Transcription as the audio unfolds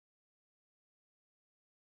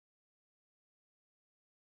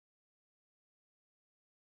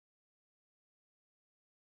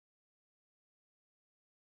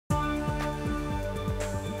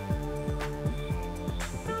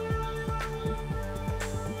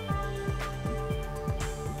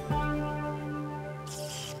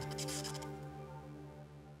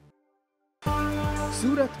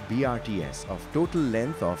Surat BRTS of total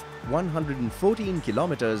length of 114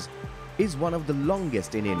 kilometers is one of the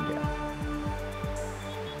longest in India.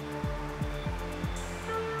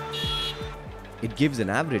 It gives an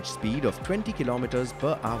average speed of 20 kilometers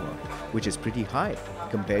per hour, which is pretty high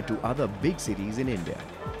compared to other big cities in India.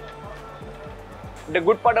 The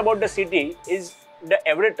good part about the city is the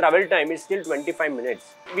average travel time is still 25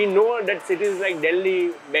 minutes. We know that cities like Delhi,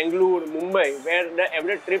 Bangalore, Mumbai, where the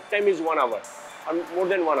average trip time is 1 hour or more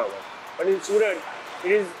than 1 hour. But in Surat,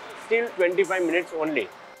 it is still 25 minutes only.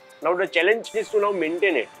 Now the challenge is to now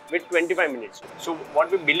maintain it with 25 minutes. So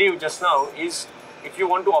what we believe just now is if you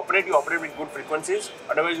want to operate, you operate with good frequencies,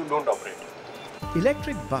 otherwise you don't operate.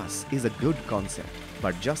 Electric bus is a good concept,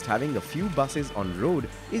 but just having a few buses on road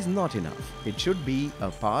is not enough. It should be a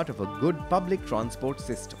part of a good public transport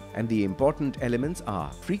system, and the important elements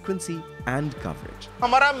are frequency and coverage.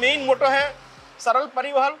 हमारा main motto है सरल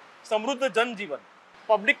परिवहन समृद्ध जनजीवन.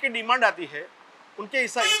 Public की demand आती है, उनके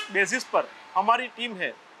इस बेसिस पर हमारी टीम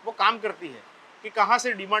है वो काम करती है कि कहाँ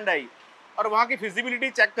से डिमांड आई और वहाँ की फिजिबिलिटी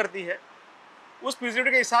चेक करती है. उस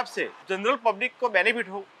फिजिबिलिटी के हिसाब से जनरल पब्लिक को बेनिफिट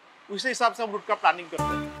हो उसी हिसाब से हम रूट का प्लानिंग करते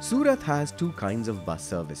हैं. Surat has two kinds of bus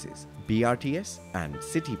services, BRTS and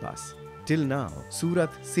City Bus. Till now,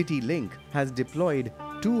 Surat City Link has deployed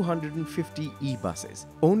 250 e-buses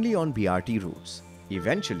only on BRT routes.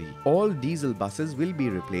 Eventually, all diesel buses will be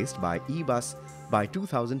replaced by e-bus by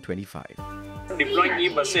 2025. Deploying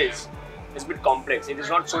e-buses is a bit complex. It is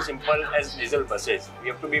not so simple as diesel buses. We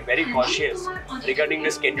have to be very cautious regarding the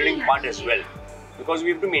scheduling part as well, because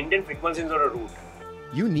we have to maintain frequencies on a route.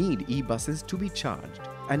 You need e-buses to be charged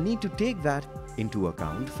and need to take that into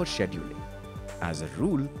account for scheduling. As a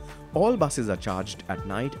rule, all buses are charged at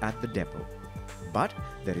night at the depot. But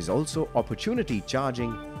there is also opportunity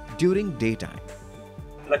charging during daytime.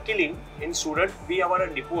 Luckily, in Surat, we have our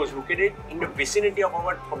depots located in the vicinity of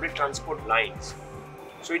our public transport lines.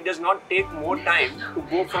 So it does not take more time to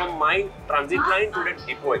go from my transit line to that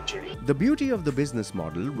depot actually. The beauty of the business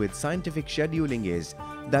model with scientific scheduling is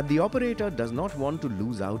that the operator does not want to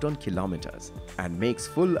lose out on kilometers and makes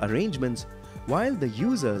full arrangements while the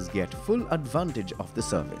users get full advantage of the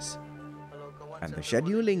service. And the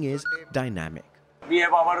scheduling is dynamic. We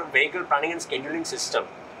have our vehicle planning and scheduling system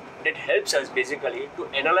that helps us basically to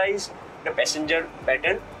analyze the passenger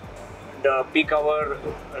pattern, the peak hour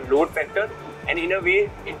load factor, and in a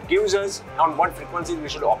way it gives us on what frequencies we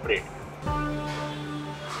should operate.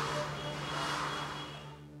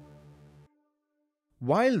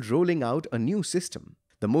 While rolling out a new system,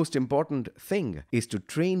 the most important thing is to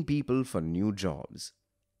train people for new jobs.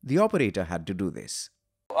 The operator had to do this.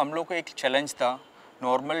 हम लोग को एक challenge था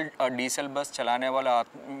normal diesel बस चलाने वाला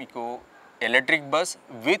आदमी को electric bus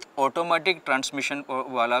with automatic transmission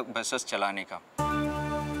वाला बसेस चलाने का.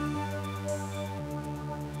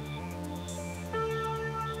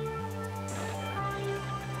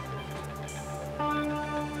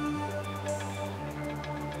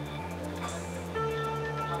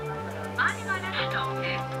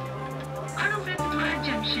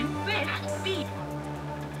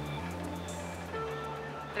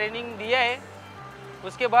 ट्रेनिंग दिया है.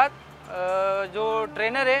 उसके बाद जो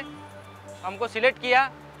ट्रेनर है हमको सिलेक्ट किया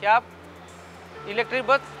कि आप इलेक्ट्रिक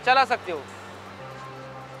बस चला सकते हो.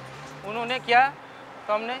 उन्होंने किया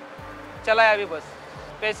तो हमने चलाया भी बस.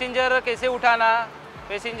 पैसेंजर कैसे उठाना,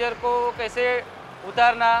 पैसेंजर को कैसे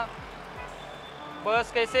उतारना,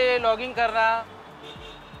 बस कैसे लॉगिंग करना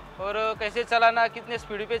और कैसे चलाना, कितने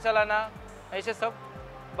स्पीड पे चलाना, ऐसे सब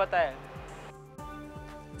बताया.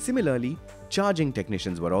 Similarly, charging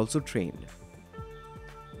technicians were also trained.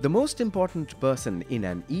 The most important person in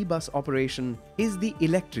an e-bus operation is the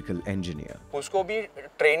electrical engineer. उसको भी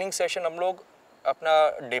ट्रेनिंग सेशन हम लोग अपना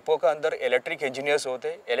डिपो का अंदर इलेक्ट्रिक इंजीनियर्स होते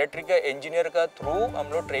हैं. इलेक्ट्रिक इंजीनियर का थ्रू हम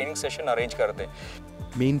लोग ट्रेनिंग सेशन अरेंज करते हैं.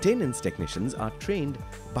 Maintenance technicians are trained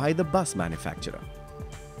by the bus manufacturer.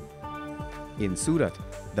 In Surat,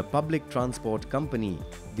 the public transport company,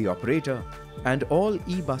 the operator, and all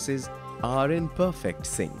e-buses are in perfect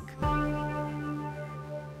sync.